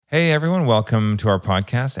Hey everyone, welcome to our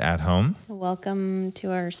podcast At Home. Welcome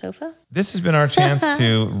to our sofa. This has been our chance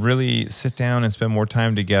to really sit down and spend more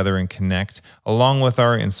time together and connect, along with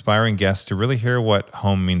our inspiring guests to really hear what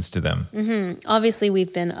home means to them. Mm-hmm. Obviously,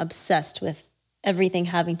 we've been obsessed with everything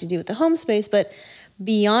having to do with the home space, but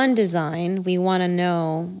beyond design, we want to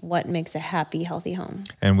know what makes a happy, healthy home.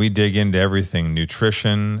 And we dig into everything: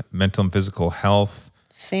 nutrition, mental and physical health,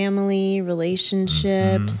 family,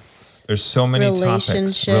 relationships. Mm-hmm. There's so many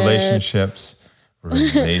topics. Relationships.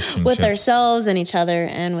 With ourselves and each other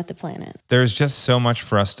and with the planet. There's just so much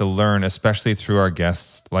for us to learn, especially through our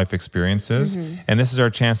guests' life experiences. Mm-hmm. And this is our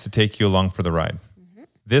chance to take you along for the ride. Mm-hmm.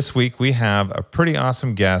 This week, we have a pretty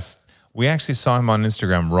awesome guest. We actually saw him on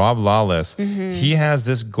Instagram, Lawless. Mm-hmm. He has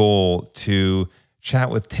this goal to chat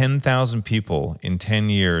with 10,000 people in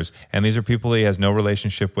 10 years. And these are people he has no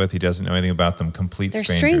relationship with. He doesn't know anything about them. They're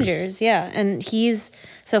strangers, yeah. And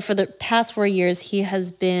so for the past 4 years, he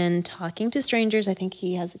has been talking to strangers. I think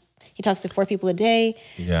he talks to 4 people a day.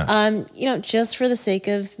 Yeah. Just for the sake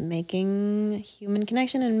of making human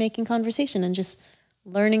connection and making conversation and just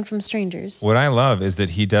learning from strangers. What I love is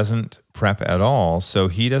that he doesn't prep at all. So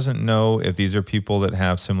he doesn't know if these are people that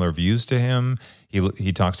have similar views to him.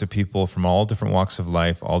 He talks to people from all different walks of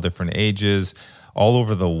life, all different ages, all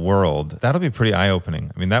over the world. That'll be pretty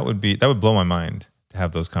eye-opening. I mean, that would blow my mind to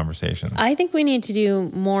have those conversations. I think we need to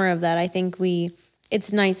do more of that. I think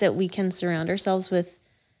it's nice that we can surround ourselves with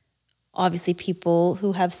obviously people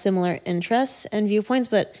who have similar interests and viewpoints,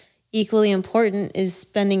 but equally important is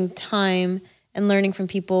spending time and learning from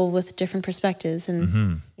people with different perspectives.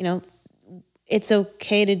 And, it's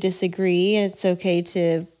okay to disagree. And it's okay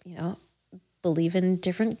to, believe in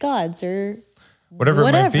different gods or whatever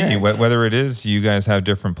it might be. Whether it is you guys have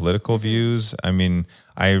different political views. I mean,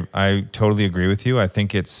 I totally agree with you. I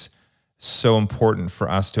think it's so important for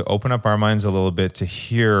us to open up our minds a little bit to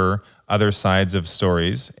hear other sides of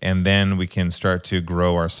stories, and then we can start to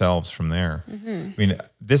grow ourselves from there. Mm-hmm. I mean,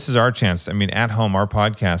 this is our chance. I mean, At Home, our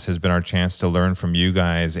podcast has been our chance to learn from you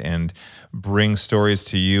guys and bring stories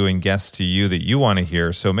to you and guests to you that you want to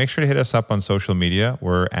hear. So make sure to hit us up on social media.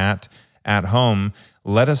 We're at Home.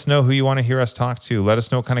 Let us know who you want to hear us talk to. Let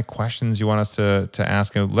us know what kind of questions you want us to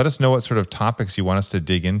ask. And let us know what sort of topics you want us to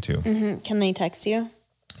dig into. Mm-hmm. Can they text you?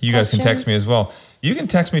 You guys can text me as well. You can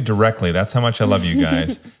text me directly. That's how much I love you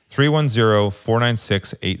guys.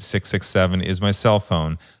 310-496-8667 is my cell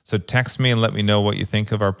phone. So text me and let me know what you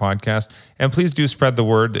think of our podcast. And please do spread the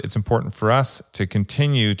word. It's important for us to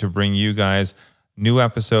continue to bring you guys new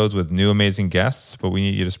episodes with new amazing guests, but we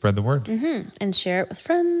need you to spread the word. Mm-hmm. And share it with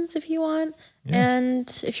friends if you want. Yes.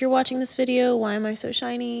 And if you're watching this video, why am I so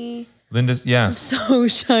shiny? Linda's, yes. I'm so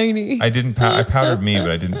shiny. I powdered me,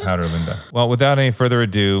 but I didn't powder Linda. Well, without any further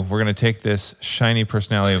ado, we're going to take this shiny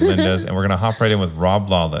personality of Linda's and we're going to hop right in with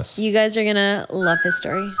Lawless. You guys are going to love his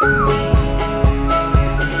story.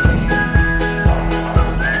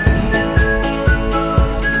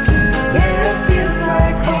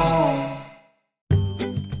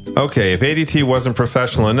 Okay, if ADT wasn't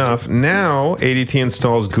professional enough, now ADT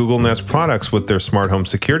installs Google Nest products with their smart home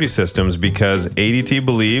security systems because ADT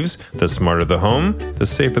believes the smarter the home, the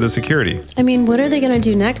safer the security. I mean, what are they going to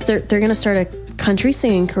do next? They're going to start a country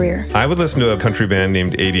singing career. I would listen to a country band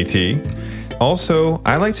named ADT. Also,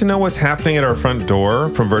 I like to know what's happening at our front door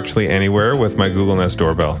from virtually anywhere with my Google Nest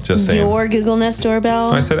doorbell. Just saying. Your Google Nest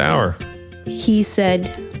doorbell? I said our. He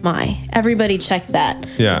said my. Everybody check that.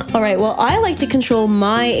 Yeah. All right. Well, I like to control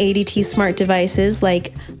my ADT smart devices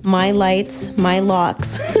like my lights, my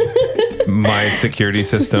locks. My security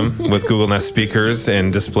system with Google Nest speakers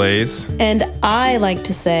and displays. And I like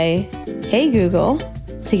to say, hey, Google,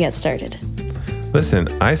 to get started. Listen,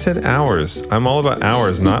 I said ours. I'm all about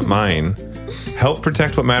ours, not mine. Help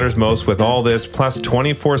protect what matters most with all this, plus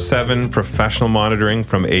 24/7 professional monitoring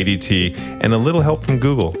from ADT and a little help from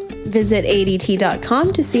Google. Visit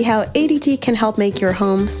ADT.com to see how ADT can help make your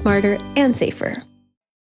home smarter and safer.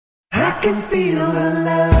 I can feel the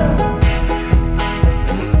love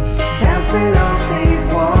bouncing off these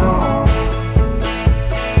walls,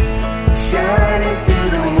 shining through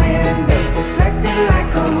the windows, reflecting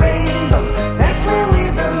like a rainbow. That's where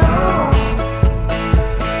we belong.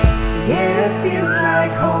 Yeah, it feels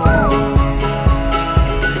like home.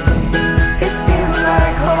 It feels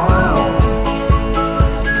like home.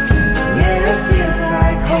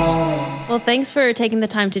 Well, thanks for taking the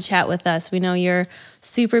time to chat with us. We know you're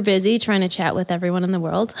super busy trying to chat with everyone in the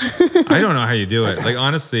world. I don't know how you do it. Like,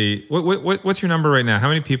 honestly, what's your number right now? How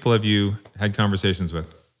many people have you had conversations with?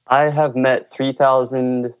 I have met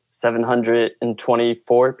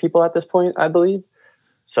 3,724 people at this point, I believe.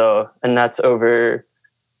 So, and that's over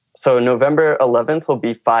So November 11th will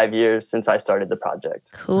be 5 years since I started the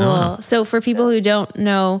project. Cool. Oh. So for people who don't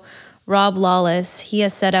know, Rob Lawless, he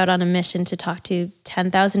has set out on a mission to talk to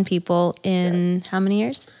 10,000 people in how many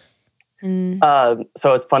years?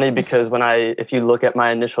 So it's funny because if you look at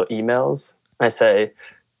my initial emails, I say,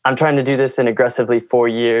 I'm trying to do this in aggressively 4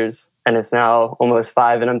 years, and it's now almost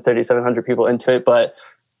 5 and I'm 3,700 people into it, but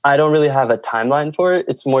I don't really have a timeline for it.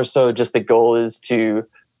 It's more so just the goal is to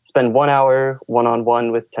spend 1 hour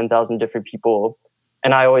one-on-one with 10,000 different people.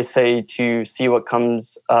 And I always say to see what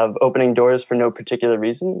comes of opening doors for no particular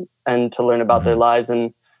reason and to learn about their lives.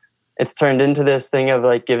 And it's turned into this thing of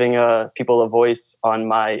like giving people a voice on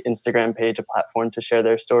my Instagram page, a platform to share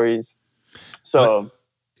their stories. So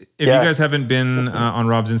if you guys haven't been on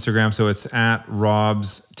Rob's Instagram, so it's at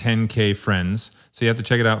Rob's 10K Friends. So you have to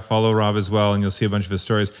check it out. Follow Rob as well, and you'll see a bunch of his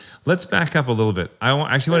stories. Let's back up a little bit. I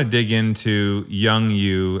actually want to dig into young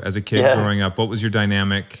you as a kid growing up. What was your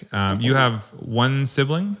dynamic? You have one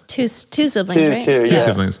sibling? Two siblings, right? Two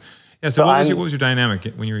siblings. Yeah. So what was your dynamic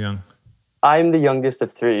when you were young? I'm the youngest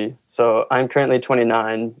of three. So I'm currently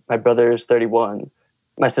 29. My brother is 31.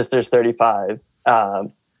 My sister's 35.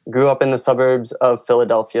 Grew up in the suburbs of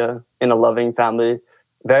Philadelphia in a loving family.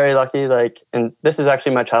 Very lucky. And this is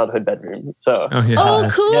actually my childhood bedroom. So, oh,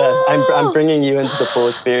 cool. Yeah, I'm bringing you into the full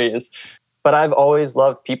experience. But I've always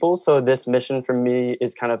loved people. So this mission for me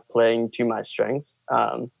is kind of playing to my strengths.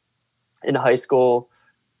 In high school,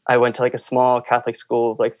 I went to like a small Catholic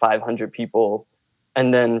school of like 500 people.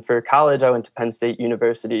 And then for college, I went to Penn State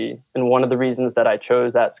University. And one of the reasons that I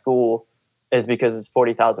chose that school is because it's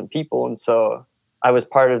 40,000 people. And so I was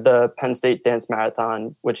part of the Penn State Dance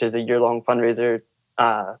Marathon, which is a year-long fundraiser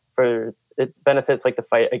it benefits like the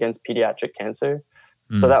fight against pediatric cancer.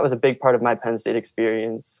 So that was a big part of my Penn State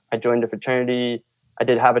experience. I joined a fraternity. I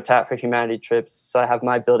did Habitat for Humanity trips. So I have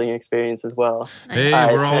my building experience as well. Hey,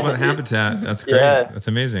 we're all about Habitat. That's great. Yeah. That's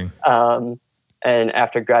amazing. And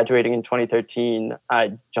after graduating in 2013,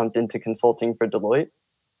 I jumped into consulting for Deloitte.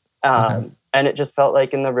 And it just felt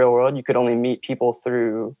like in the real world, you could only meet people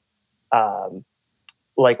through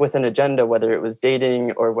with an agenda, whether it was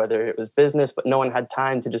dating or whether it was business, but no one had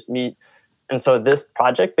time to just meet. And so this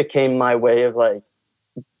project became my way of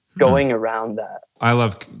going around that. I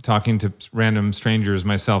love talking to random strangers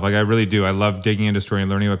myself. I really do. I love digging into story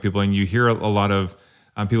and learning about people. And you hear a lot of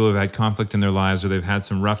people who have had conflict in their lives or they've had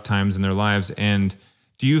some rough times in their lives. And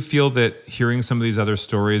do you feel that hearing some of these other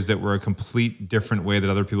stories that were a complete different way that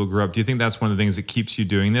other people grew up, do you think that's one of the things that keeps you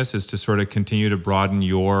doing this, is to sort of continue to broaden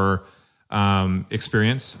your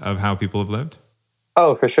experience of how people have lived?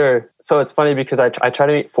 Oh, for sure. So it's funny because I try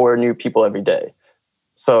to meet 4 new people every day.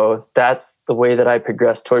 So that's the way that I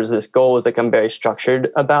progress towards this goal, is I'm very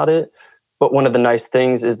structured about it. But one of the nice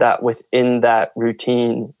things is that within that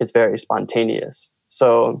routine, it's very spontaneous.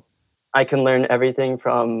 So I can learn everything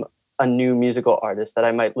from a new musical artist that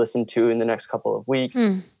I might listen to in the next couple of weeks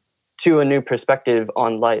to a new perspective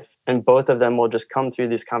on life. And both of them will just come through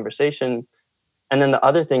this conversation. And then the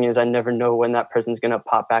other thing is I never know when that person's going to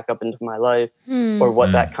pop back up into my life or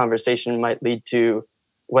what that conversation might lead to,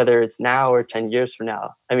 whether it's now or 10 years from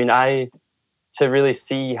now. I mean, to really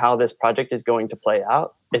see how this project is going to play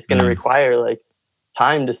out, it's going to require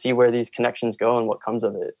time to see where these connections go and what comes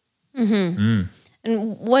of it.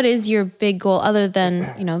 And what is your big goal other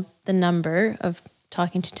than, the number of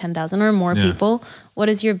talking to 10,000 or more people? What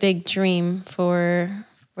is your big dream for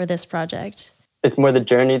this project? It's more the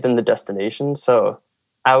journey than the destination. So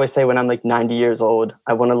I always say when I'm 90 years old,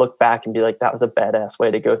 I want to look back and be like, that was a badass way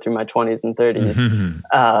to go through my 20s and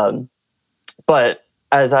 30s. But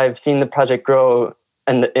as I've seen the project grow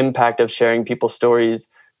and the impact of sharing people's stories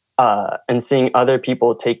and seeing other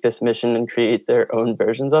people take this mission and create their own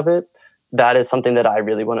versions of it, that is something that I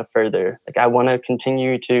really want to further. I want to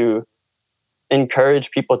continue to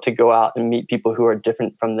encourage people to go out and meet people who are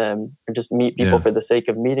different from them, or just meet people for the sake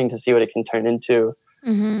of meeting to see what it can turn into.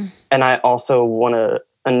 And I also want to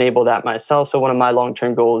enable that myself. So one of my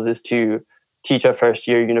long-term goals is to teach a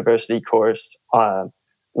first-year university course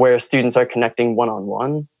where students are connecting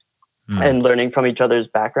one-on-one and learning from each other's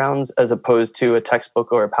backgrounds as opposed to a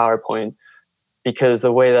textbook or a PowerPoint. Because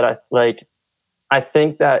the way that I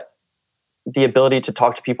think that the ability to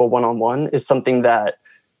talk to people one-on-one is something that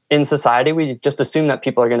in society, we just assume that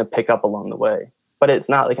people are going to pick up along the way. But it's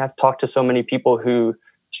not. I've talked to so many people who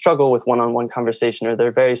struggle with one-on-one conversation, or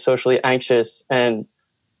they're very socially anxious. And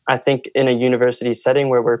I think in a university setting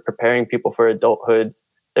where we're preparing people for adulthood,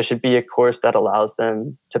 there should be a course that allows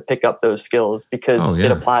them to pick up those skills, because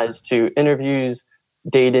it applies to interviews,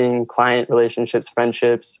 dating, client relationships,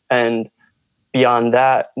 friendships. And beyond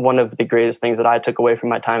that, one of the greatest things that I took away from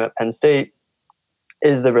my time at Penn State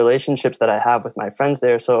is the relationships that I have with my friends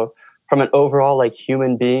there. So from an overall like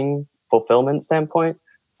human being fulfillment standpoint,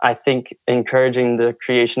 I think encouraging the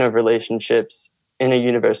creation of relationships in a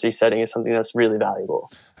university setting is something that's really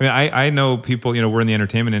valuable. I mean, I know people, we're in the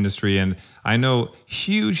entertainment industry, and I know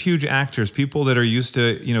huge actors, people that are used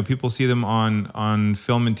to, people see them on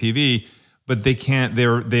film and TV, but they can't,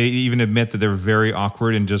 they even admit that they're very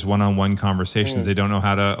awkward in just one-on-one conversations. They don't know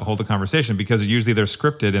how to hold a conversation because usually they're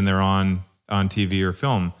scripted and they're on TV or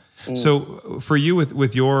film. So for you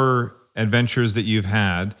with your adventures that you've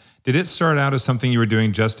had, did it start out as something you were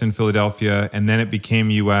doing just in Philadelphia and then it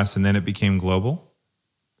became US and then it became global?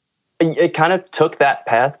 It kind of took that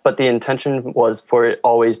path, but the intention was for it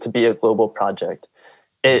always to be a global project.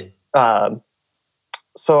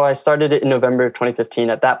 So I started it in November of 2015.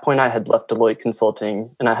 At that point, I had left Deloitte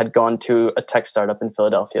Consulting and I had gone to a tech startup in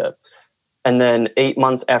Philadelphia. And then 8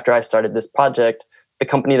 months after I started this project, the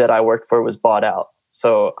company that I worked for was bought out.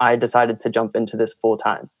 So I decided to jump into this full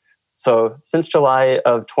time. So since July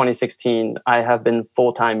of 2016, I have been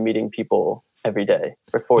full time meeting people every day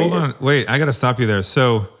for 4 years. Hold on, wait, I got to stop you there.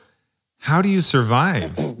 So how do you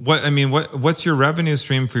survive? What's your revenue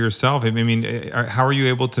stream for yourself? I mean, how are you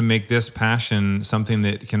able to make this passion something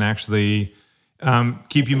that can actually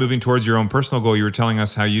keep you moving towards your own personal goal? You were telling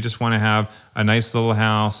us how you just want to have a nice little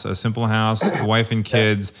house, a simple house, a wife and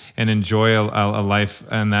kids, and enjoy a life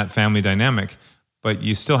and that family dynamic. But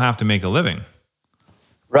you still have to make a living.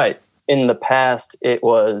 Right. In the past,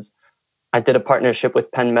 I did a partnership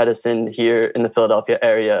with Penn Medicine here in the Philadelphia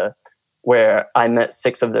area, where I met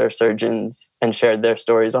 6 of their surgeons and shared their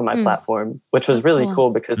stories on my platform, which was really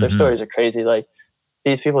cool because their stories are crazy. Like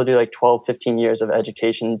these people do like 12, 15 years of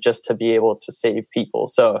education just to be able to save people.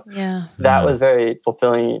 So that was very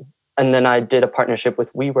fulfilling. And then I did a partnership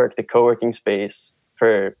with WeWork, the co-working space,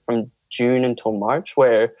 from June until March,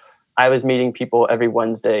 where I was meeting people every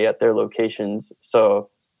Wednesday at their locations. So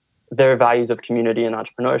their values of community and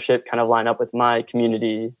entrepreneurship kind of line up with my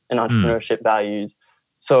community and entrepreneurship values.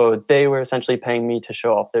 So they were essentially paying me to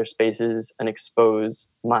show off their spaces and expose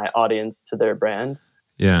my audience to their brand.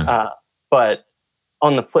 Yeah. But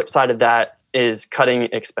on the flip side of that is cutting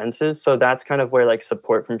expenses. So that's kind of where like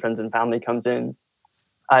support from friends and family comes in.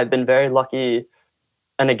 I've been very lucky.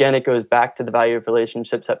 And again, it goes back to the value of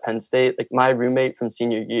relationships at Penn State. Like my roommate from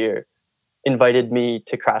senior year invited me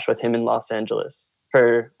to crash with him in Los Angeles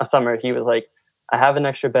for a summer. He was like, I have an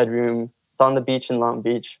extra bedroom. It's on the beach in Long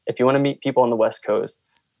Beach. If you want to meet people on the West Coast,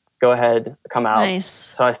 go ahead, come out. Nice.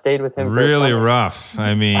 So I stayed with him. Really rough.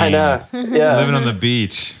 I mean, I know. Yeah. Living on the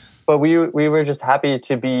beach. But we were just happy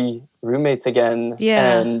to be roommates again.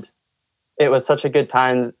 Yeah. And it was such a good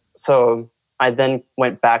time. So I then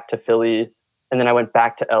went back to Philly and then I went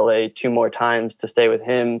back to LA 2 more times to stay with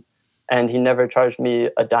him. And he never charged me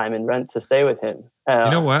a dime in rent to stay with him.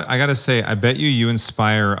 You know what? I got to say, I bet you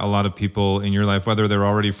inspire a lot of people in your life, whether they're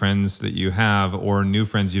already friends that you have or new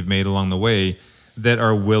friends you've made along the way, that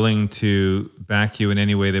are willing to back you in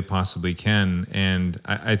any way they possibly can. And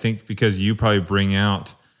I think because you probably bring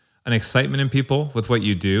out an excitement in people with what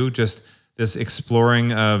you do, just this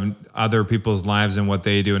exploring of other people's lives and what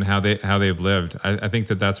they do and how they've lived. I think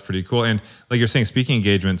that's pretty cool. And like you're saying, speaking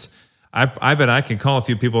engagements, I bet I could call a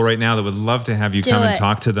few people right now that would love to have you come and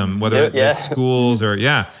talk to them, whether it's schools or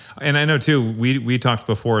And I know too, we talked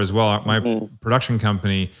before as well. My production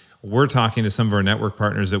company, we're talking to some of our network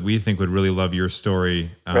partners that we think would really love your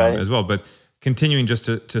story as well. But continuing just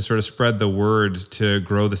to sort of spread the word to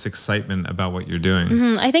grow this excitement about what you're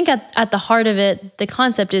doing. I think at the heart of it, the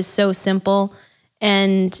concept is so simple.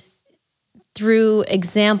 And through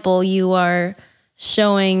example, you are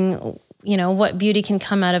showing, what beauty can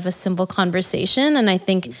come out of a simple conversation. And I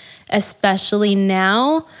think especially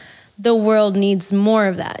now, the world needs more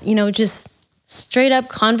of that, just straight up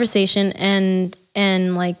conversation and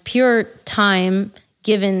like pure time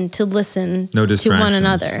given to listen to one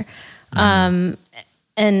another. And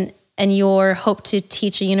your hope to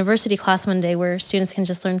teach a university class one day where students can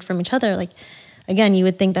just learn from each other. Like, again, you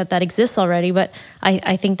would think that exists already, but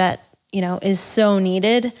I think that, is so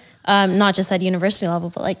needed, not just at university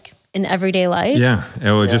level, but like in everyday life.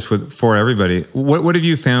 Just for everybody. What have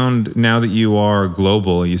you found now that you are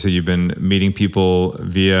global? You said you've been meeting people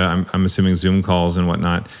via, I'm assuming Zoom calls and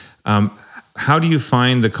whatnot. How do you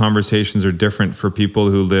find the conversations are different for people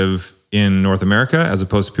who live in North America as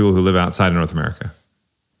opposed to people who live outside of North America?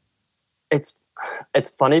 It's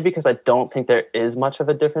funny because I don't think there is much of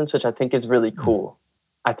a difference, which I think is really cool.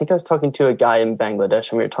 I think I was talking to a guy in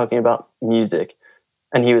Bangladesh and we were talking about music.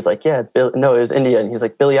 And he was like, it was India. And he's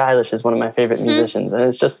like, Billie Eilish is one of my favorite musicians. And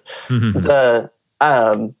it's just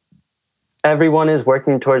everyone is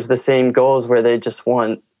working towards the same goals where they just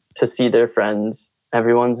want to see their friends.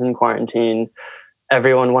 Everyone's in quarantine.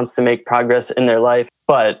 Everyone wants to make progress in their life.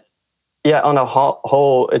 But yeah, on a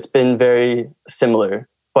whole, it's been very similar.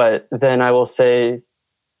 But then I will say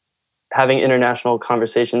having international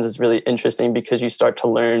conversations is really interesting because you start to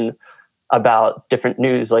learn about different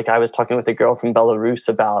news. Like I was talking with a girl from Belarus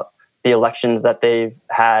about the elections that they've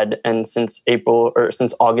had. And since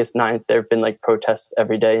August 9th, there have been like protests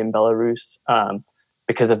every day in Belarus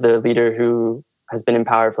because of their leader who has been in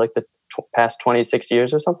power for like the past 26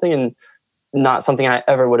 years or something. And not something I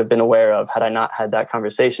ever would have been aware of had I not had that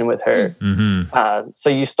conversation with her. Mm-hmm. So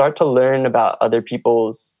you start to learn about other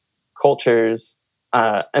people's cultures.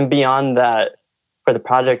 And beyond that, for the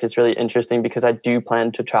project, it's really interesting because I do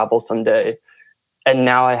plan to travel someday. And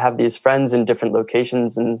now I have these friends in different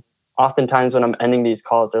locations. And oftentimes when I'm ending these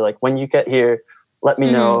calls, they're like, when you get here, let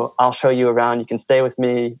me know. I'll show you around. You can stay with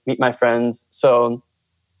me, meet my friends. So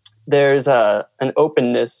there's an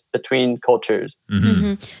openness between cultures.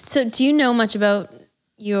 So do you know much about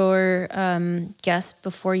your guests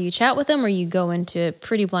before you chat with them, or you go into it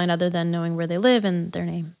pretty blind other than knowing where they live and their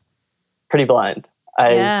name? Pretty blind.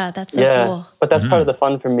 That's so cool. But that's part of the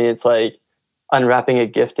fun for me. It's like unwrapping a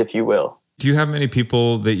gift, if you will. Do you have many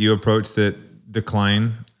people that you approach that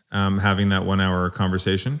decline having that 1 hour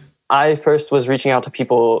conversation? I first was reaching out to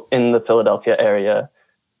people in the Philadelphia area,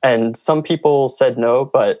 and some people said no,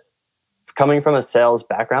 but coming from a sales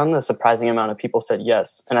background, a surprising amount of people said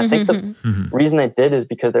yes. And I think the reason they did is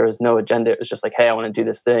because there was no agenda. It was just like, hey, I want to do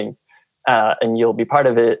this thing, and you'll be part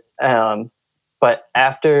of it. But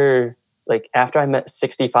after I met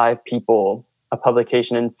 65 people, a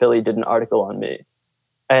publication in Philly did an article on me.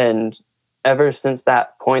 And ever since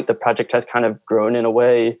that point, the project has kind of grown in a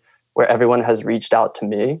way where everyone has reached out to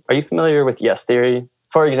me. Are you familiar with Yes Theory?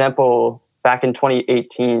 For example, back in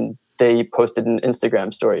 2018, they posted an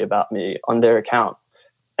Instagram story about me on their account.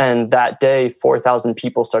 And that day, 4,000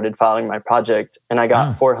 people started following my project, and I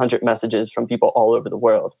got 400 messages from people all over the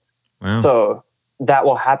world. Wow. So that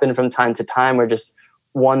will happen from time to time where just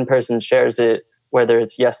one person shares it, whether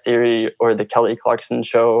it's Yes Theory or the Kelly Clarkson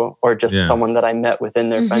Show or just someone that I met within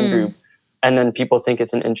their friend group. And then people think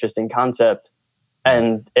it's an interesting concept.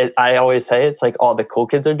 And I always say it's like all the cool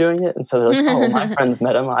kids are doing it. And so they're like, oh, my friends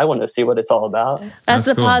met him. I want to see what it's all about. That's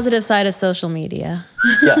the cool. positive side of social media.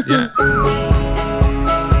 Yes. Yeah.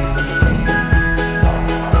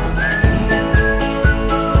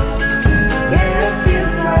 Yeah, it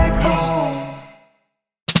feels like home.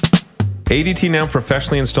 ADT now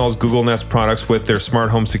professionally installs Google Nest products with their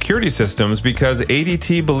smart home security systems because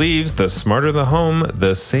ADT believes the smarter the home,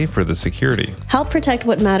 the safer the security. Help protect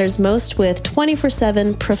what matters most with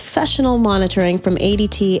 24/7 professional monitoring from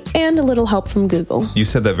ADT and a little help from Google. You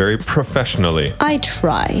said that very professionally. I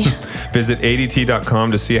try. Visit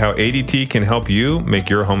ADT.com to see how ADT can help you make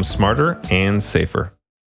your home smarter and safer.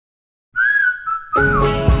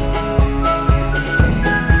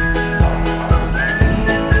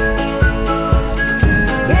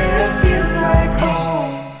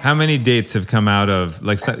 How many dates have come out of,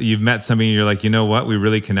 like, you've met somebody and you're like, you know what, we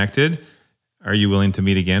really connected. Are you willing to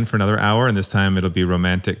meet again for another hour? And this time it'll be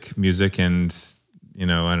romantic music and, I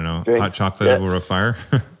don't know, drinks. hot chocolate over a fire.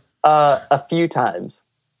 A few times.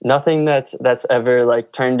 Nothing that's ever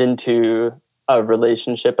like turned into a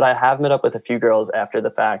relationship, but I have met up with a few girls after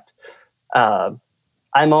the fact. I'm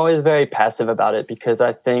always very passive about it because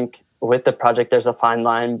I think with the project, there's a fine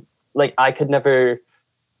line. Like I could never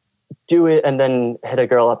do it and then hit a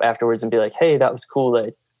girl up afterwards and be like, hey, that was cool.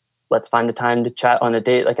 Like, let's find a time to chat on a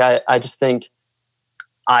date. Like, I just think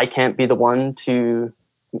I can't be the one to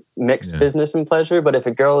mix business and pleasure. But if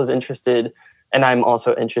a girl is interested and I'm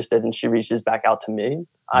also interested and she reaches back out to me,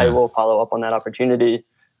 I will follow up on that opportunity.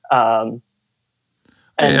 And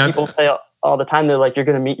people say all the time, they're like, you're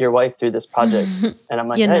going to meet your wife through this project. And I'm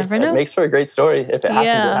like, You hey, never know. it makes for a great story. If it happens, it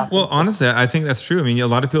happens. Well, honestly, I think that's true. I mean, a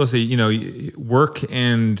lot of people say, work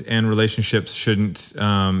and relationships shouldn't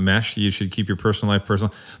mesh. You should keep your personal life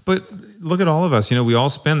personal. But look at all of us. We all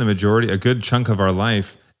spend a good chunk of our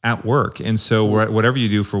life at work. And so whatever you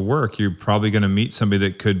do for work, you're probably going to meet somebody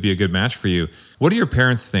that could be a good match for you. What do your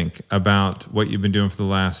parents think about what you've been doing for the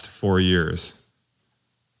last 4 years?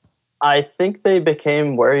 I think they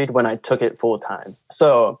became worried when I took it full time.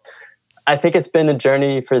 So I think it's been a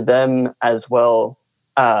journey for them as well.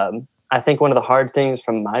 I think one of the hard things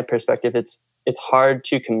from my perspective, it's hard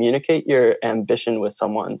to communicate your ambition with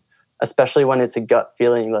someone, especially when it's a gut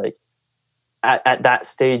feeling. Like at that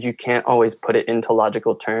stage, you can't always put it into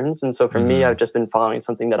logical terms. And so for me, I've just been following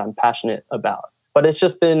something that I'm passionate about. But it's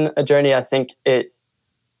just been a journey. I think it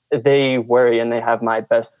they worry and they have my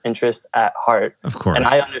best interest at heart. Of course. And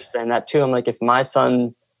I understand that too. I'm like, if my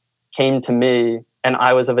son came to me and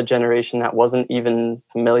I was of a generation that wasn't even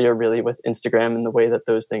familiar really with Instagram and the way that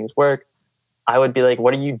those things work, I would be like,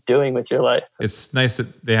 what are you doing with your life? It's nice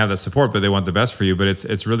that they have the support, but they want the best for you. But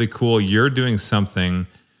it's really cool. You're doing something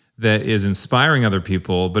that is inspiring other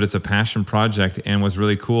people, but it's a passion project. And what's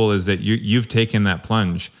really cool is that you've taken that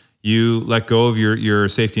plunge. You let go of your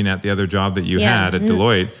safety net, the other job that you had at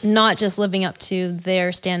Deloitte. Not just living up to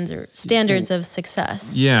their standards of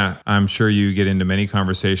success. Yeah, I'm sure you get into many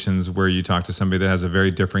conversations where you talk to somebody that has a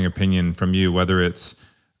very differing opinion from you, whether it's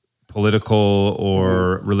political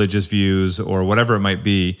or religious views or whatever it might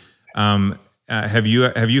be. Have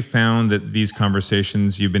you found that these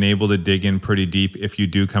conversations, you've been able to dig in pretty deep if you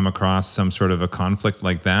do come across some sort of a conflict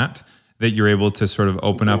like that you're able to sort of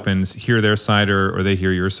open up and hear their side or they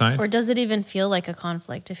hear your side? Or does it even feel like a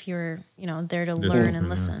conflict if you're, there to learn and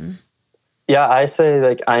listen? Yeah, I say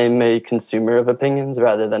like I'm a consumer of opinions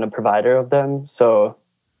rather than a provider of them. So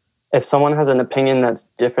if someone has an opinion that's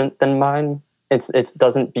different than mine, it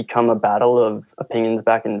doesn't become a battle of opinions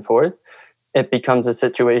back and forth. It becomes a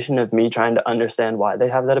situation of me trying to understand why they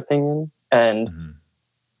have that opinion. And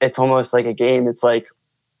it's almost like a game. It's like,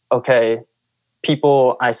 okay,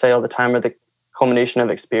 people, I say all the time, are the culmination of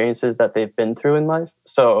experiences that they've been through in life.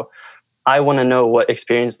 So I want to know what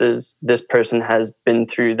experiences this person has been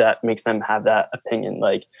through that makes them have that opinion.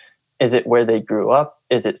 Like, is it where they grew up?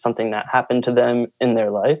 Is it something that happened to them in their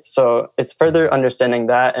life? So it's further understanding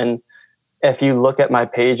that. And if you look at my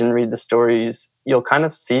page and read the stories, you'll kind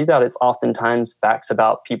of see that it's oftentimes facts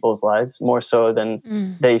about people's lives more so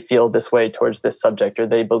than they feel this way towards this subject or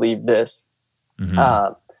they believe this.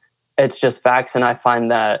 It's just facts. And I find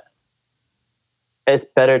that it's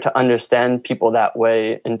better to understand people that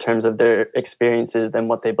way in terms of their experiences than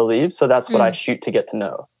what they believe. So that's what I shoot to get to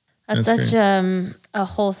know. That's such a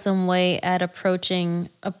wholesome way at approaching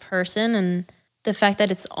a person. And the fact that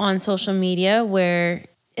it's on social media where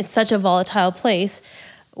it's such a volatile place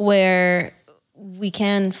where we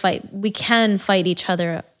can fight each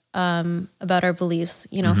other about our beliefs,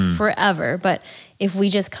 forever. But if we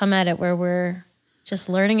just come at it where we're just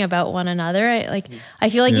learning about one another, I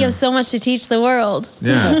feel like you have so much to teach the world.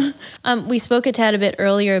 Yeah. We spoke a tad a bit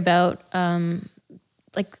earlier about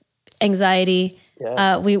like anxiety.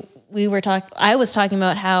 Yeah. I was talking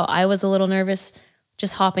about how I was a little nervous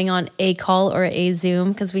just hopping on a call or a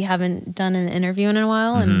Zoom because we haven't done an interview in a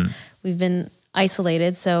while and we've been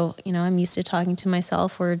isolated. So, I'm used to talking to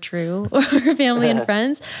myself or Drew or family and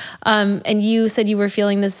friends. And you said you were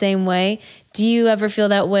feeling the same way. Do you ever feel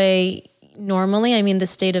that way normally? I mean, the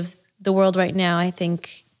state of the world right now, I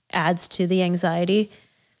think, adds to the anxiety.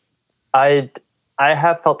 I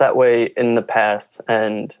have felt that way in the past,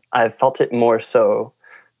 and I've felt it more so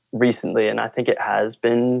recently. And I think it has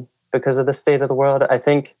been because of the state of the world. I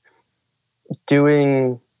think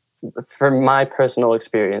for my personal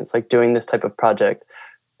experience, like doing this type of project,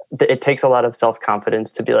 it takes a lot of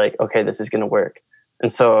self-confidence to be like, okay, this is going to work. And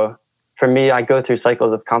so for me, I go through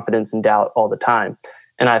cycles of confidence and doubt all the time.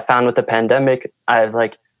 And I found with the pandemic, I've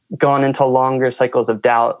gone into longer cycles of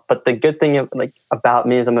doubt. But the good thing about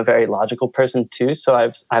me is I'm a very logical person too. So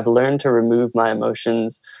I've learned to remove my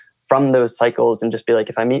emotions from those cycles and just be like,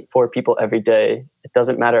 if I meet 4 people every day, it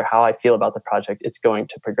doesn't matter how I feel about the project, it's going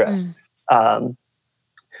to progress.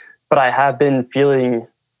 But I have been feeling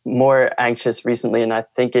more anxious recently. And I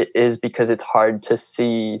think it is because it's hard to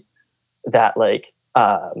see that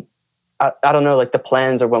I don't know, the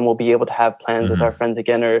plans or when we'll be able to have plans with our friends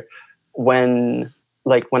again, or when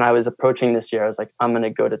I was approaching this year, I was like, I'm going to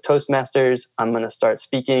go to Toastmasters. I'm going to start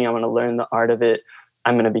speaking. I'm going to learn the art of it.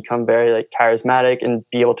 I'm going to become very charismatic and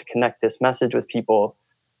be able to connect this message with people.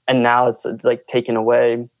 And now it's taken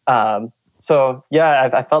away. So yeah,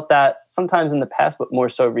 I felt that sometimes in the past, but more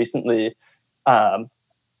so recently. But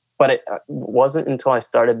it wasn't until I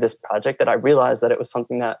started this project that I realized that it was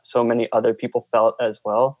something that so many other people felt as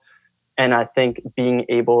well. And I think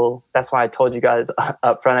that's why I told you guys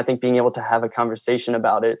up front, I think being able to have a conversation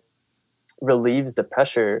about it relieves the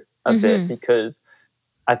pressure a bit, because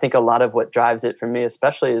I think a lot of what drives it for me,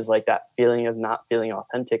 especially, is that feeling of not feeling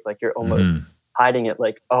authentic. You're almost hiding it.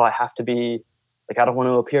 Oh, I have to be I don't want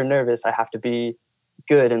to appear nervous. I have to be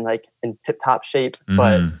good and in tip top shape.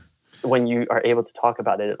 But when you are able to talk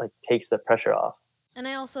about it, it takes the pressure off. And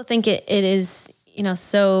I also think it is,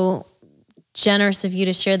 so generous of you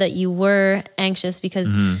to share that you were anxious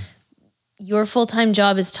because your full-time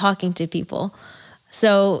job is talking to people.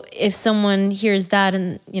 So if someone hears that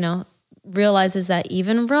and, realizes that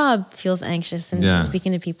even Rob feels anxious and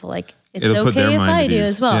speaking to people, it's It'll put their okay if mind I at do ease.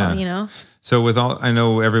 as well, So with all, I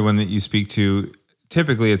know everyone that you speak to,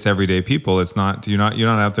 typically it's everyday people. It's not, you're not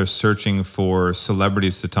out there searching for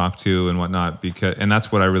celebrities to talk to and whatnot, and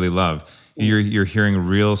that's what I really love. You're hearing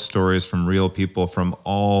real stories from real people from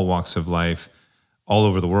all walks of life all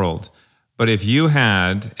over the world. But if you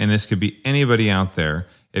had, and this could be anybody out there,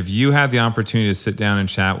 if you had the opportunity to sit down and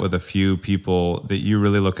chat with a few people that you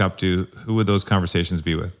really look up to, who would those conversations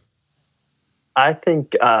be with? I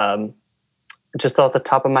think just off the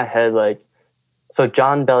top of my head, like, so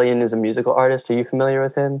John Bellion is a musical artist. Are you familiar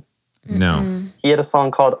with him? No. He had a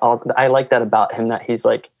song called I like that about him, that he's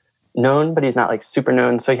like known, but he's not like super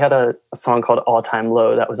known. So he had a song called All Time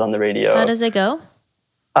Low that was on the radio. How does it go?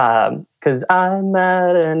 Because I'm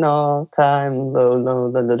at an all time low, low,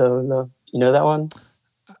 low, low, low, low. You know that one?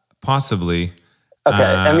 Possibly. Okay.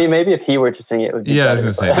 I mean, maybe if he were to sing it, it would be yeah, better. I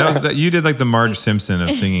was going to say, that you did like the Marge Simpson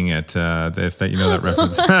of singing it, if that, you know that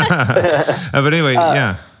reference. But anyway,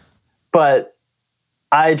 yeah. But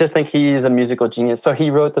I just think he's a musical genius. So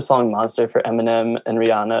he wrote the song Monster for Eminem and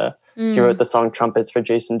Rihanna. He wrote the song Trumpets for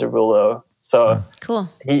Jason Derulo. So cool.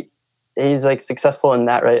 He's like successful in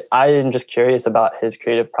that, right? I am just curious about his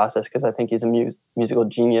creative process because I think he's a musical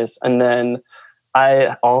genius. And then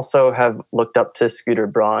I also have looked up to Scooter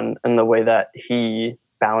Braun and the way that he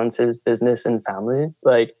balances business and family.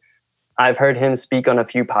 Like, I've heard him speak on a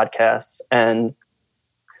few podcasts, and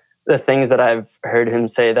the things that I've heard him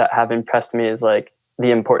say that have impressed me is like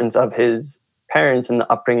the importance of his parents and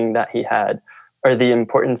the upbringing that he had, or the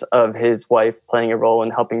importance of his wife playing a role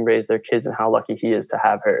in helping raise their kids and how lucky he is to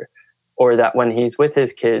have her. Or that when he's with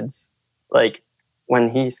his kids, like when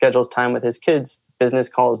he schedules time with his kids, business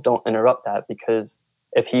calls don't interrupt that, because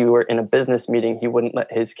if he were in a business meeting, he wouldn't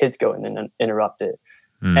let his kids go in and interrupt it.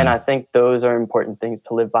 And I think those are important things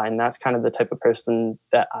to live by. And that's kind of the type of person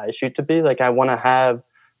that I shoot to be. Like, I want to have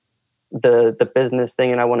the business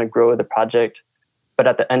thing and I want to grow the project. But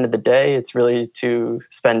at the end of the day, it's really to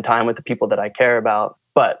spend time with the people that I care about.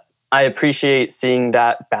 But I appreciate seeing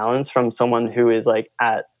that balance from someone who is like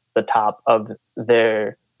at the top of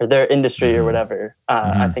their industry or whatever.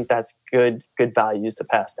 I think that's good values to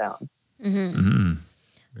pass down.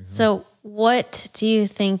 So what do you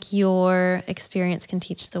think your experience can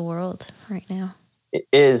teach the world right now? It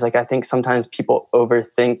is like, I think sometimes people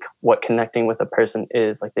overthink what connecting with a person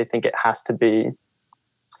is. Like, they think it has to be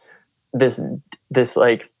this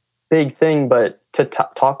like big thing, but to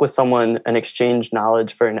talk with someone and exchange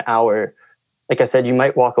knowledge for an hour, like I said, you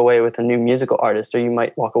might walk away with a new musical artist, or you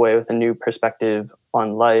might walk away with a new perspective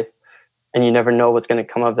on life, and you never know what's going to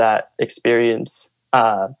come of that experience.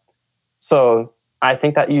 So I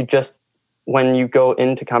think that when you go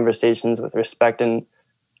into conversations with respect and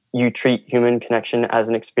you treat human connection as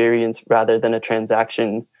an experience rather than a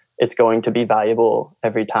transaction, it's going to be valuable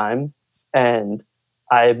every time. And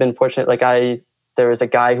I've been fortunate. Like, there was a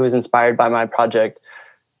guy who was inspired by my project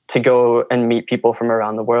to go and meet people from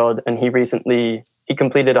around the world. And he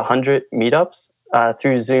completed 100 meetups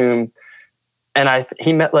through Zoom. And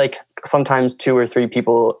he met like sometimes 2 or 3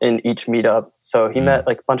 people in each meetup. So he met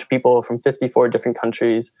like a bunch of people from 54 different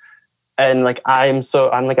countries. And like, I'm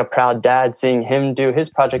like a proud dad seeing him do his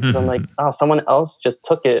project, because I'm like, oh, someone else just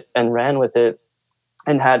took it and ran with it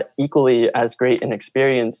and had equally as great an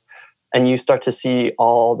experience. And you start to see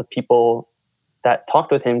all the people that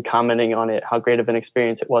talked with him commenting on it, how great of an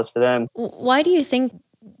experience it was for them. Why do you think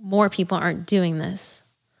more people aren't doing this?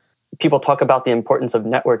 People talk about the importance of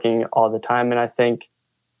networking all the time. And I think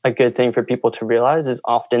a good thing for people to realize is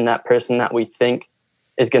often that person that we think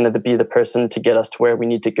is going to be the person to get us to where we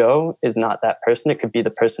need to go is not that person. It could be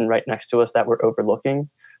the person right next to us that we're overlooking.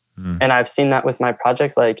 And I've seen that with my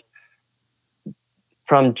project, like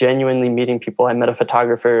from genuinely meeting people. I met a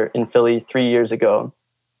photographer in Philly 3 years ago,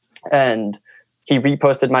 and he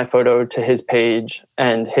reposted my photo to his page,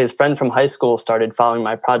 and his friend from high school started following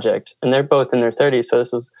my project, and they're both in their 30s. So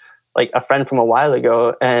this was like a friend from a while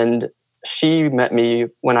ago. And she met me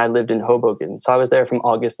when I lived in Hoboken. So I was there from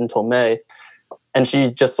August until May. And she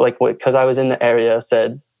just like, because I was in the area,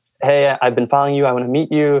 said, hey, I've been following you. I want to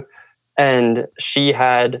meet you. And she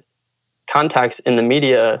had contacts in the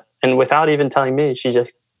media. And without even telling me, she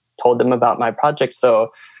just told them about my project.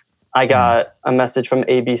 So I got a message from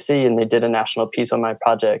ABC, and they did a national piece on my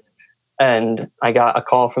project. And I got a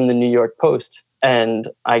call from the New York Post. And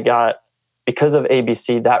I got, because of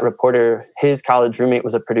ABC, that reporter, his college roommate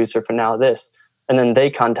was a producer for Now This. And then they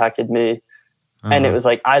contacted me. And it was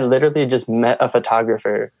like, I literally just met a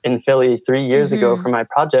photographer in Philly 3 years ago for my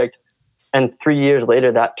project. And 3 years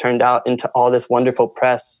later, that turned out into all this wonderful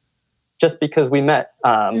press just because we met.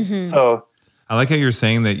 So I like how you're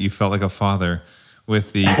saying that you felt like a father.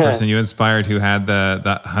 with the person you inspired who had that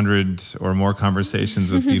 100 or more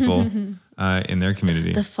conversations with people in their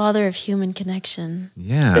community. The father of human connection.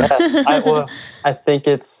 Yeah. Yes, I think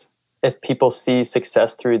it's if people see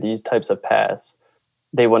success through these types of paths,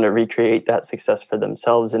 they want to recreate that success for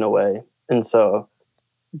themselves in a way. And so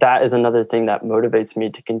that is another thing that motivates me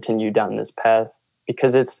to continue down this path,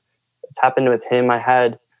 because it's happened with him. I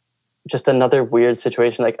had just another weird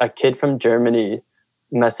situation. Like a kid from Germany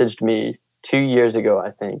messaged me 2 years ago, I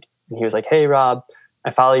think. And he was like, "Hey, Rob, I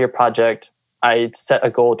follow your project. I set a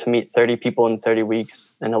goal to meet 30 people in 30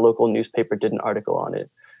 weeks, and a local newspaper did an article on it."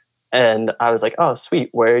 And I was like, "Oh, sweet.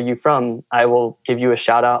 Where are you from? I will give you a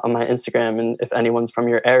shout out on my Instagram. And if anyone's from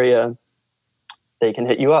your area, they can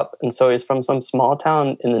hit you up." And so he's from some small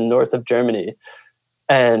town in the north of Germany.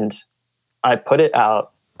 And I put it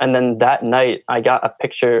out. And then that night I got a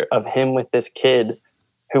picture of him with this kid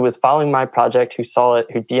who was following my project, who saw it,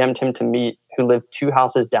 who DM'd him to meet, who lived 2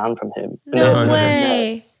 houses down from him. And they had No never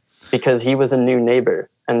way. met because he was a new neighbor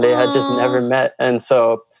and they had just never met. And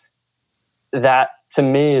so that to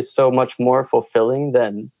me is so much more fulfilling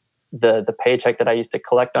than the paycheck that I used to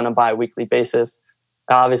collect on a bi-weekly basis.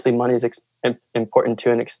 Obviously money is important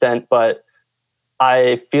to an extent, but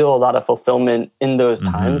I feel a lot of fulfillment in those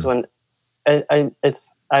times when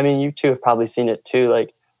I mean, you two have probably seen it too.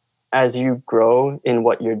 Like as you grow in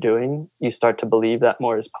what you're doing, you start to believe that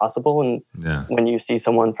more is possible. And when you see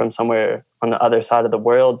someone from somewhere on the other side of the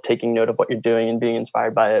world taking note of what you're doing and being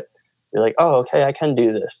inspired by it, you're like, "Oh, okay, I can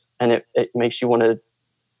do this." And it makes you want to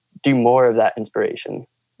do more of that inspiration.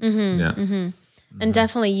 And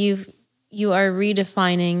definitely you are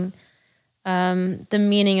redefining the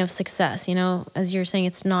meaning of success. You know, as you're saying,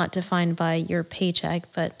 it's not defined by your paycheck,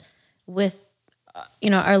 but with,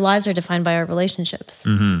 our lives are defined by our relationships.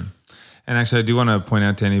 And actually, I do want to point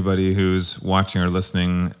out to anybody who's watching or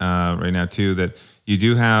listening right now too, that you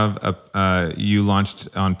do have you launched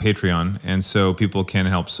on Patreon, and so people can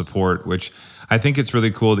help support, which I think it's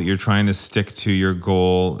really cool that you're trying to stick to your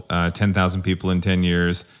goal, 10,000 people in 10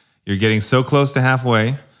 years. You're getting so close to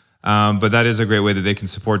halfway, but that is a great way that they can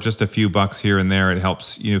support just a few bucks here and there. It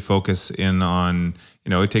helps you focus in on,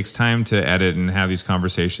 it takes time to edit and have these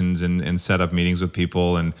conversations and set up meetings with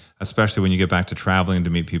people, and especially when you get back to traveling to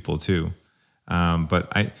meet people too.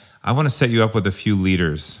 But I want to set you up with a few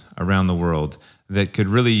leaders around the world that could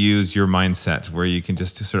really use your mindset, where you can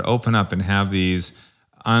just sort of open up and have these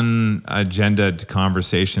unagendaed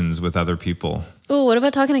conversations with other people. Ooh, what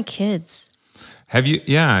about talking to kids? Have you?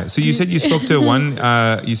 Yeah. So you said you spoke to one.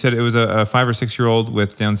 You said it was a 5 or 6 year old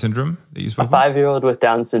with Down syndrome that you spoke. A 5-year-old with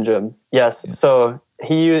Down syndrome. Yes. Yeah. So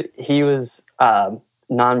he was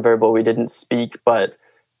nonverbal. We didn't speak, but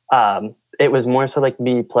it was more so like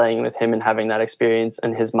me playing with him and having that experience,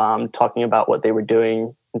 and his mom talking about what they were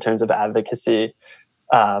doing in terms of advocacy.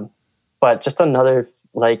 But just another,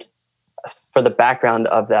 like, for the background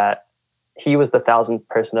of that, he was the 1,000th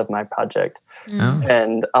person of my project.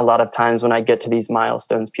 And a lot of times when I get to these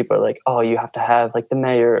milestones, people are like, "Oh, you have to have like the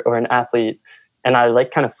mayor or an athlete." And I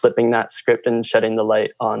like kind of flipping that script and shedding the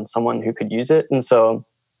light on someone who could use it. And so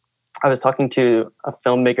I was talking to a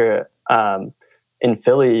filmmaker in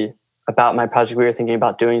Philly about my project. We were thinking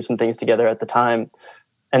about doing some things together at the time,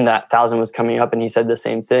 and that 1,000 was coming up, and he said the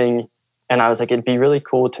same thing. And I was like, it'd be really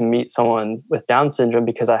cool to meet someone with Down syndrome,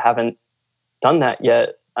 because I haven't done that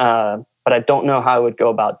yet. But I don't know how I would go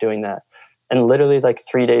about doing that. And literally like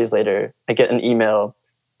 3 days later, I get an email,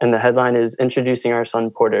 and the headline is "Introducing our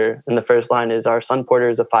son Porter." And the first line is, "Our son Porter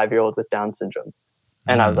is a 5-year-old with Down syndrome."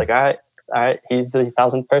 And I was like, all right, he's the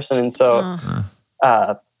 1,000th person. And so,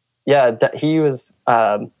 he was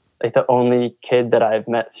like the only kid that I've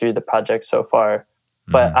met through the project so far.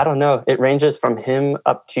 But I don't know, it ranges from him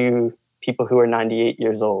up to people who are 98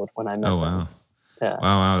 years old when I met them. Oh, wow. Yeah.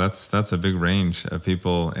 Wow. That's a big range of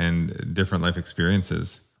people and different life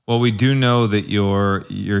experiences. Well, we do know that your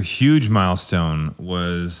huge milestone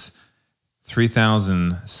was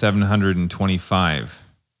 3,725.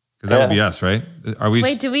 Because that would be us, right? Are we?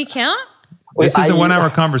 Wait, do we count? This is a 1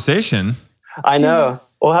 hour conversation. I know.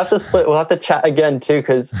 We'll have to split. We'll have to chat again too,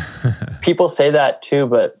 because people say that too.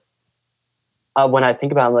 But when I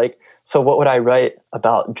think about it, like, so what would I write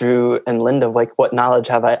about Drew and Linda? Like, what knowledge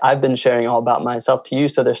have I've been sharing all about myself to you.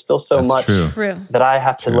 So there's still so much that I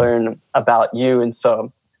have to learn about you. And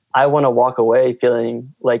so I want to walk away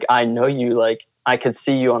feeling like I know you. Like I could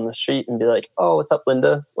see you on the street and be like, "Oh, what's up,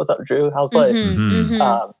 Linda? What's up, Drew? How's life?"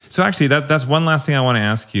 So actually, that's one last thing I want to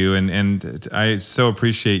ask you, and I so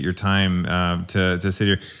appreciate your time to sit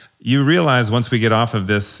here. you realize once we get off of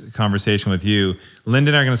this conversation with you,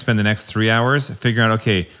 Linda and I are going to spend the next 3 hours figuring out,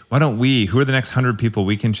 okay, who are the next 100 people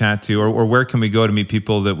we can chat to, or where can we go to meet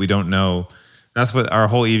people that we don't know? That's what our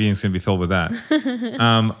whole evening is going to be filled with that.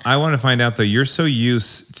 I want to find out though, you're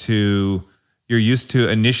used to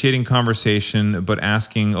initiating conversation, but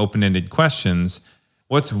asking open-ended questions.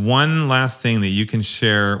 What's one last thing that you can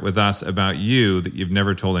share with us about you that you've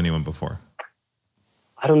never told anyone before?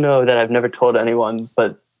 I don't know that I've never told anyone,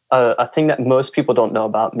 but a thing that most people don't know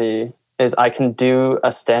about me is I can do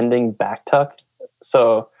a standing back tuck.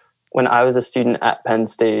 So when I was a student at Penn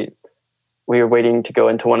State, we were waiting to go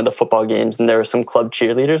into one of the football games, and there were some club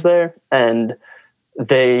cheerleaders there, and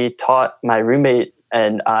they taught my roommate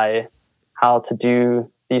and I how to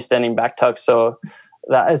do these standing back tucks. So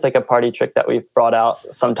that is like a party trick that we've brought out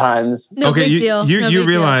sometimes. No big deal. You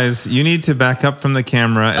realize you need to back up from the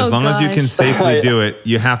camera. As long as you can safely do it,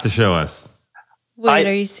 you have to show us. Wait,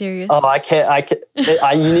 are you serious? Oh, I can't.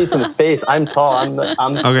 You need some space. I'm tall. I'm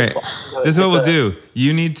okay. This is what we'll do.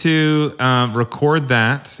 You need to record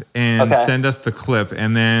that and send us the clip.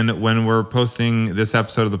 And then when we're posting this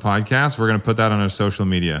episode of the podcast, we're going to put that on our social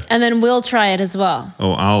media. And then we'll try it as well.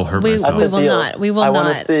 Oh, I'll hurt myself. We will not. We will not. I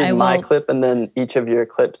want to see my clip and then each of your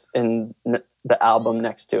clips in the album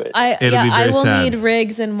next to it. I will need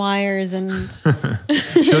rigs and wires and.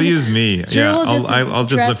 She'll use me. Drew will just I'll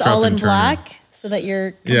just dress lift her up all in and turn black. So that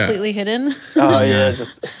you're completely hidden. Oh yeah,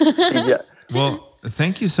 just CGI. Well,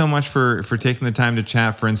 thank you so much for taking the time to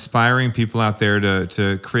chat, for inspiring people out there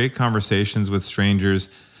to create conversations with strangers.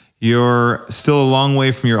 You're still a long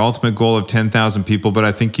way from your ultimate goal of 10,000 people, but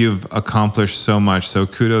I think you've accomplished so much. So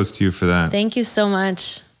kudos to you for that. Thank you so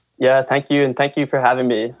much. Yeah, thank you. And thank you for having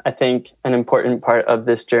me. I think an important part of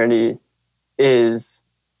this journey is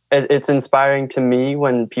it's inspiring to me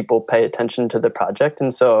when people pay attention to the project.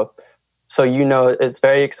 And so it's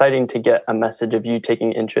very exciting to get a message of you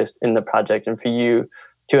taking interest in the project, and for you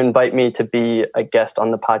to invite me to be a guest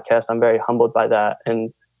on the podcast. I'm very humbled by that.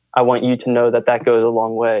 And I want you to know that goes a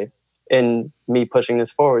long way in me pushing this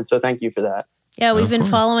forward. So thank you for that. Yeah, we've been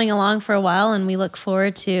following along for a while, and we look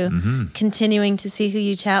forward to continuing to see who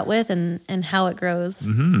you chat with and how it grows.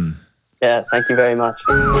 Mm-hmm. Yeah, thank you very much.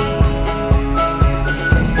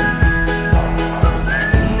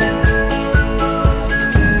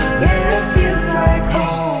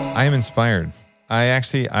 I am inspired.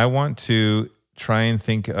 I want to try and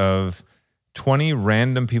think of 20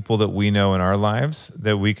 random people that we know in our lives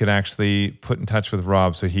that we could actually put in touch with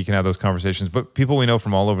Rob so he can have those conversations, but people we know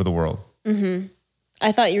from all over the world. Mm-hmm.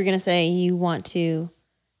 I thought you were going to say you want to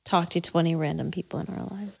talk to 20 random people in our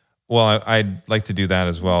lives. Well, I'd like to do that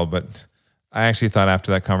as well, but I actually thought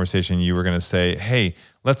after that conversation you were going to say, hey,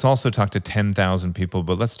 let's also talk to 10,000 people,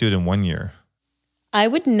 but let's do it in 1 year. I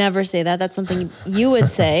would never say that. That's something you would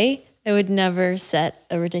say. I would never set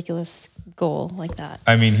a ridiculous goal like that.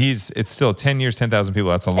 I mean, it's still 10 years, 10,000 people.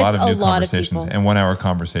 That's a lot of new conversations and 1 hour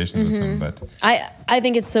conversations with them. But I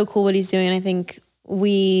think it's so cool what he's doing. I think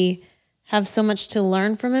we have so much to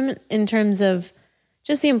learn from him in terms of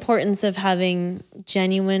just the importance of having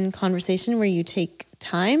genuine conversation where you take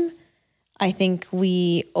time. I think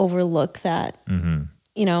we overlook that, in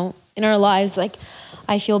our lives. Like,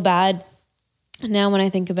 I feel bad now when I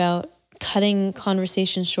think about cutting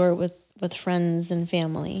conversations short with friends and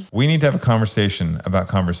family. We need to have a conversation about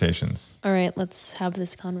conversations. All right, let's have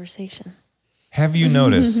this conversation. Have you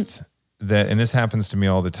noticed that, and this happens to me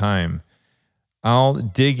all the time, I'll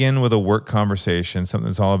dig in with a work conversation, something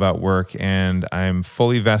that's all about work, and I'm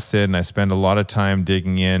fully vested and I spend a lot of time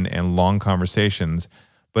digging in and long conversations.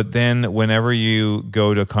 But then whenever you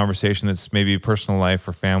go to a conversation that's maybe personal life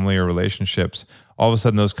or family or relationships, all of a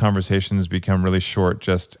sudden those conversations become really short,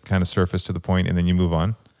 just kind of surface to the point, and then you move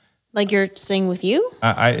on. Like you're saying with you?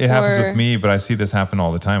 It happens with me, but I see this happen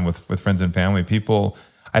all the time with friends and family. People,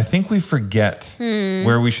 I think we forget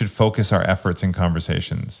where we should focus our efforts in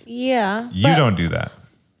conversations. Yeah. You don't do that.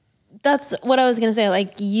 That's what I was going to say.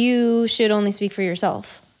 Like, you should only speak for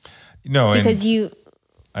yourself. No, because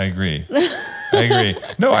I agree.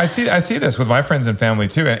 No, I see this with my friends and family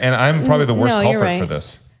too, and I'm probably the worst culprit for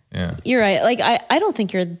this. Yeah, you're right. Like, I don't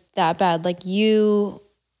think you're that bad. Like,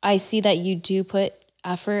 I see that you do put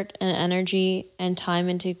effort and energy and time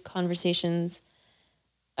into conversations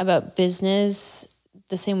about business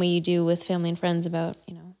the same way you do with family and friends about,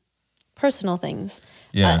 personal things.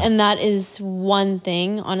 Yeah. And that is one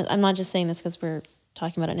thing. I'm not just saying this because we're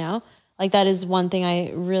talking about it now. Like, that is one thing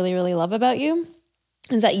I really, really love about you,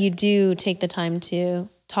 is that you do take the time to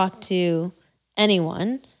talk to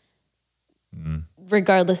anyone,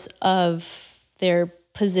 regardless of their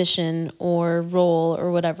position or role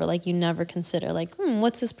or whatever. Like you never consider like,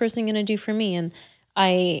 what's this person going to do for me? And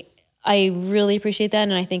I really appreciate that.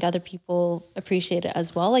 And I think other people appreciate it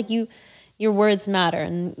as well. Like your words matter,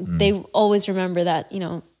 and they always remember that,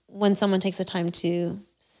 when someone takes the time to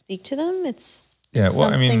speak to them, it's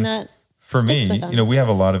something that for sticks me, with them. we have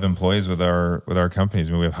a lot of employees with our companies.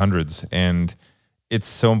 I mean, we have hundreds, and it's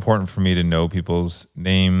so important for me to know people's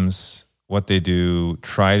names, what they do,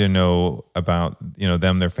 try to know about,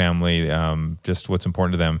 them, their family, just what's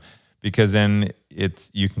important to them, because then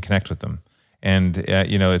you can connect with them. And,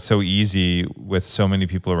 it's so easy with so many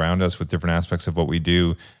people around us with different aspects of what we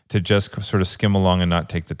do to just sort of skim along and not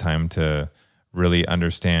take the time to really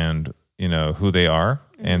understand, who they are.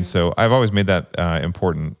 Mm-hmm. And so I've always made that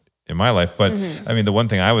important in my life. But I mean, the one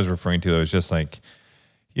thing I was referring to was just like,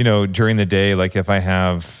 during the day, like if I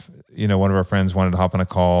have, one of our friends wanted to hop on a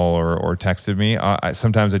call or texted me,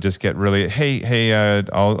 sometimes I just get really, hey,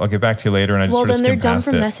 I'll get back to you later. And I just well, sort of then they're skim done past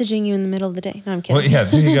for it. messaging you in the middle of the day. No, I'm kidding. Well, yeah,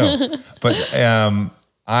 there you go. But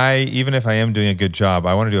even if I am doing a good job,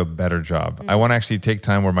 I want to do a better job. I want to actually take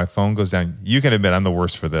time where my phone goes down. You can admit I'm the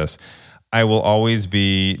worst for this. I will always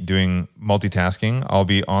be doing multitasking. I'll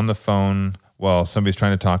be on the phone while somebody's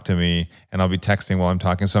trying to talk to me, and I'll be texting while I'm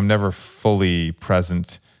talking. So I'm never fully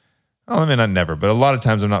present. Well, I mean, not never, but a lot of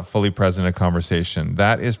times I'm not fully present in a conversation.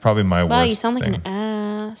 That is probably my worst Wow, you sound like thing. an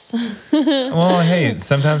ass. Well, hey,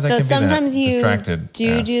 sometimes I can sometimes be that you distracted.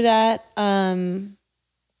 do that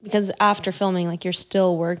because after filming, like you're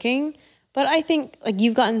still working. But I think like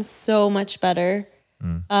you've gotten so much better,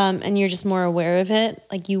 and you're just more aware of it.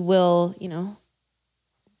 Like you will,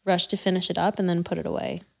 rush to finish it up and then put it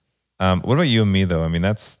away. What about you and me though? I mean,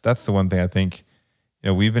 that's the one thing I think.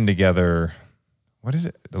 We've been together. What is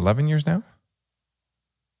it? 11 years now?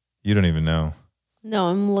 You don't even know. No,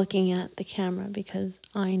 I'm looking at the camera because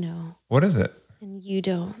I know. What is it? And you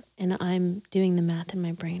don't. And I'm doing the math in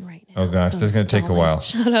my brain right now. Oh gosh, so this is going to take a while.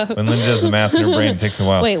 Shut up. When Linda does the math in her brain, it takes a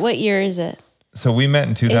while. Wait, what year is it? So we met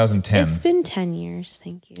in 2010. It's been 10 years.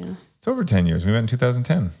 Thank you. It's over 10 years. We met in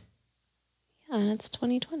 2010. Yeah, and it's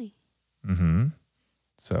 2020. Mm-hmm.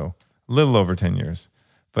 So a little over 10 years.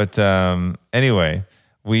 But anyway,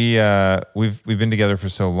 we've been together for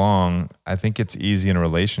so long. I think it's easy in a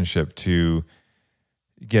relationship to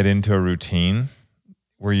get into a routine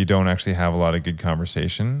where you don't actually have a lot of good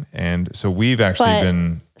conversation. And so we've actually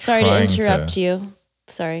been sorry to trying interrupt you.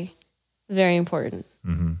 Sorry. Very important.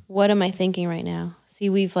 Mm-hmm. What am I thinking right now?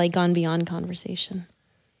 See, we've like gone beyond conversation.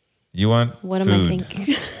 You want What food. am I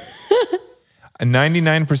thinking?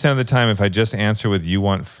 99% of the time, if I just answer with "you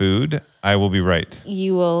want food," I will be right.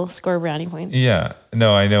 You will score brownie points. Yeah.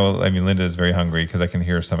 No, I know. I mean, Linda is very hungry because I can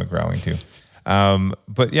hear her stomach growling too.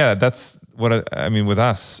 But yeah, that's what I mean with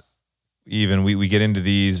us. Even we get into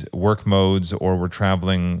these work modes, or we're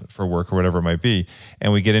traveling for work or whatever it might be,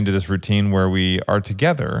 and we get into this routine where we are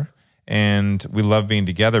together and we love being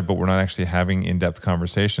together, but we're not actually having in-depth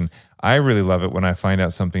conversation. I really love it when I find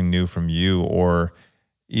out something new from you, or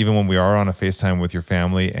even when we are on a FaceTime with your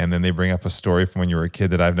family and then they bring up a story from when you were a kid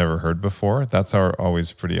that I've never heard before. That's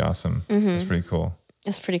always pretty awesome. Mm-hmm. It's pretty cool.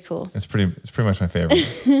 It's pretty cool. It's pretty much my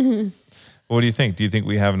favorite. What do you think? Do you think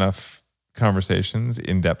we have enough conversations,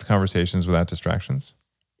 in-depth conversations without distractions?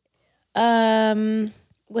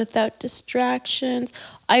 Without distractions,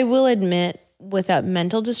 I will admit, without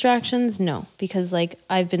mental distractions, no, because like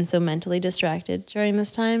I've been so mentally distracted during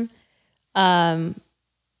this time.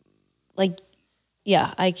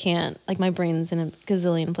 Yeah, I can't, like my brain's in a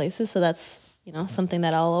gazillion places. So that's, something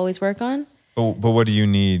that I'll always work on. But what do you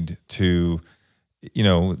need to,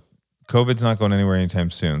 COVID's not going anywhere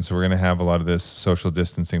anytime soon. So we're going to have a lot of this social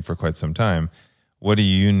distancing for quite some time. What do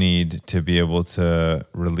you need to be able to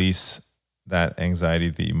release that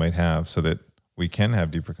anxiety that you might have so that we can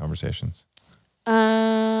have deeper conversations?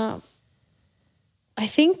 I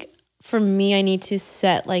think for me, I need to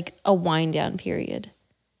set like a wind down period.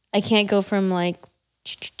 I can't go from like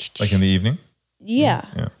in the evening? Yeah.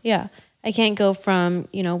 I can't go from,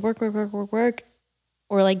 work,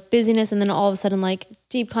 or like busyness and then all of a sudden like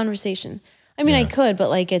deep conversation. I mean, I could, but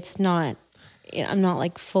like it's not, I'm not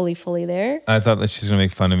like fully there. I thought that she's going to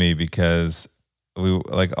make fun of me because we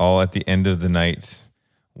like all at the end of the night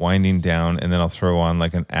winding down, and then I'll throw on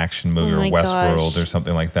like an action movie or Westworld or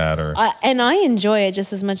something like that. And I enjoy it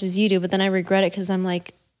just as much as you do, but then I regret it because I'm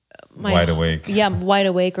like, wide awake. Yeah, I'm wide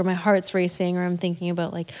awake, or my heart's racing, or I'm thinking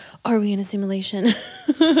about like, are we in a simulation?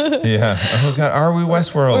 Yeah. Oh God, are we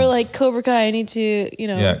Westworld? Or like Cobra Kai, I need to,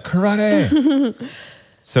 Yeah, karate.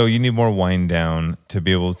 So you need more wind down to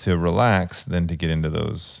be able to relax than to get into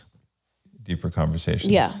those deeper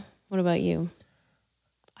conversations. Yeah. What about you?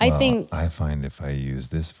 I think I find if I use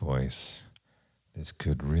this voice, this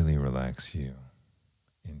could really relax you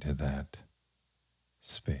into that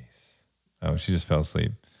space. Oh, she just fell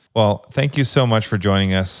asleep. Well, thank you so much for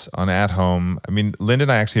joining us on At Home. I mean, Linda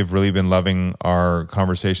and I actually have really been loving our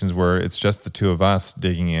conversations where it's just the two of us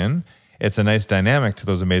digging in. It's a nice dynamic to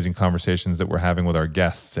those amazing conversations that we're having with our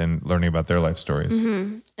guests and learning about their life stories.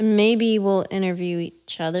 Mm-hmm. And maybe we'll interview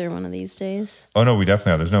each other one of these days. Oh, no, we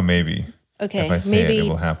definitely are. There's no maybe. Okay, If I say maybe, it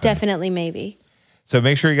will happen. definitely maybe. So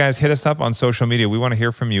make sure you guys hit us up on social media. We want to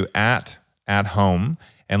hear from you at home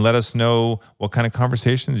and let us know what kind of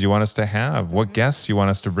conversations you want us to have, what guests you want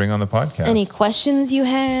us to bring on the podcast. Any questions you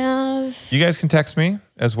have? You guys can text me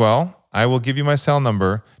as well. I will give you my cell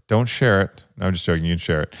number. Don't share it. No, I'm just joking. You can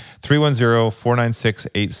share it.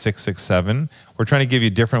 310-496-8667. We're trying to give you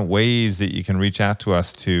different ways that you can reach out to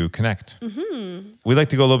us to connect. Mm-hmm. We like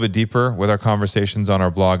to go a little bit deeper with our conversations on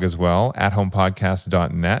our blog as well,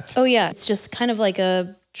 athomepodcast.net. Oh, yeah. It's just kind of like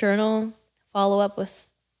a journal follow-up with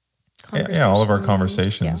conversations. Yeah, all of our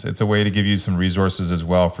conversations. Yeah. It's a way to give you some resources as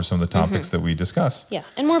well for some of the topics that we discuss. Yeah,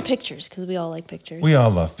 and more pictures because we all like pictures. We all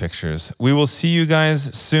love pictures. We will see you guys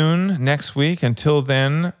soon next week. Until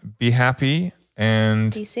then, be happy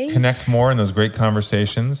and Be safe. connect more in those great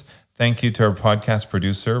conversations. Thank you to our podcast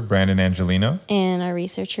producer, Brandon Angelino. And our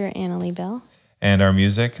researcher, Annalie Bell. And our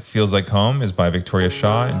music, Feels Like Home, is by Victoria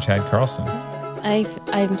Shaw and Chad Carlson.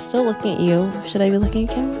 I'm still looking at you. Should I be looking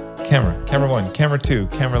at camera? Camera 1, camera 2,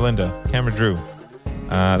 camera Linda, camera Drew.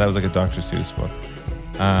 That was like a Dr. Seuss book.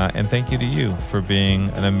 And thank you to you for being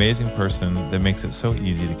an amazing person that makes it so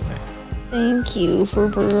easy to connect. Thank you for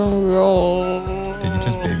being real. Did you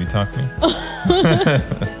just baby talk me?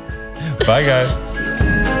 Bye, guys.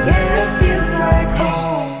 Yeah, it feels like home.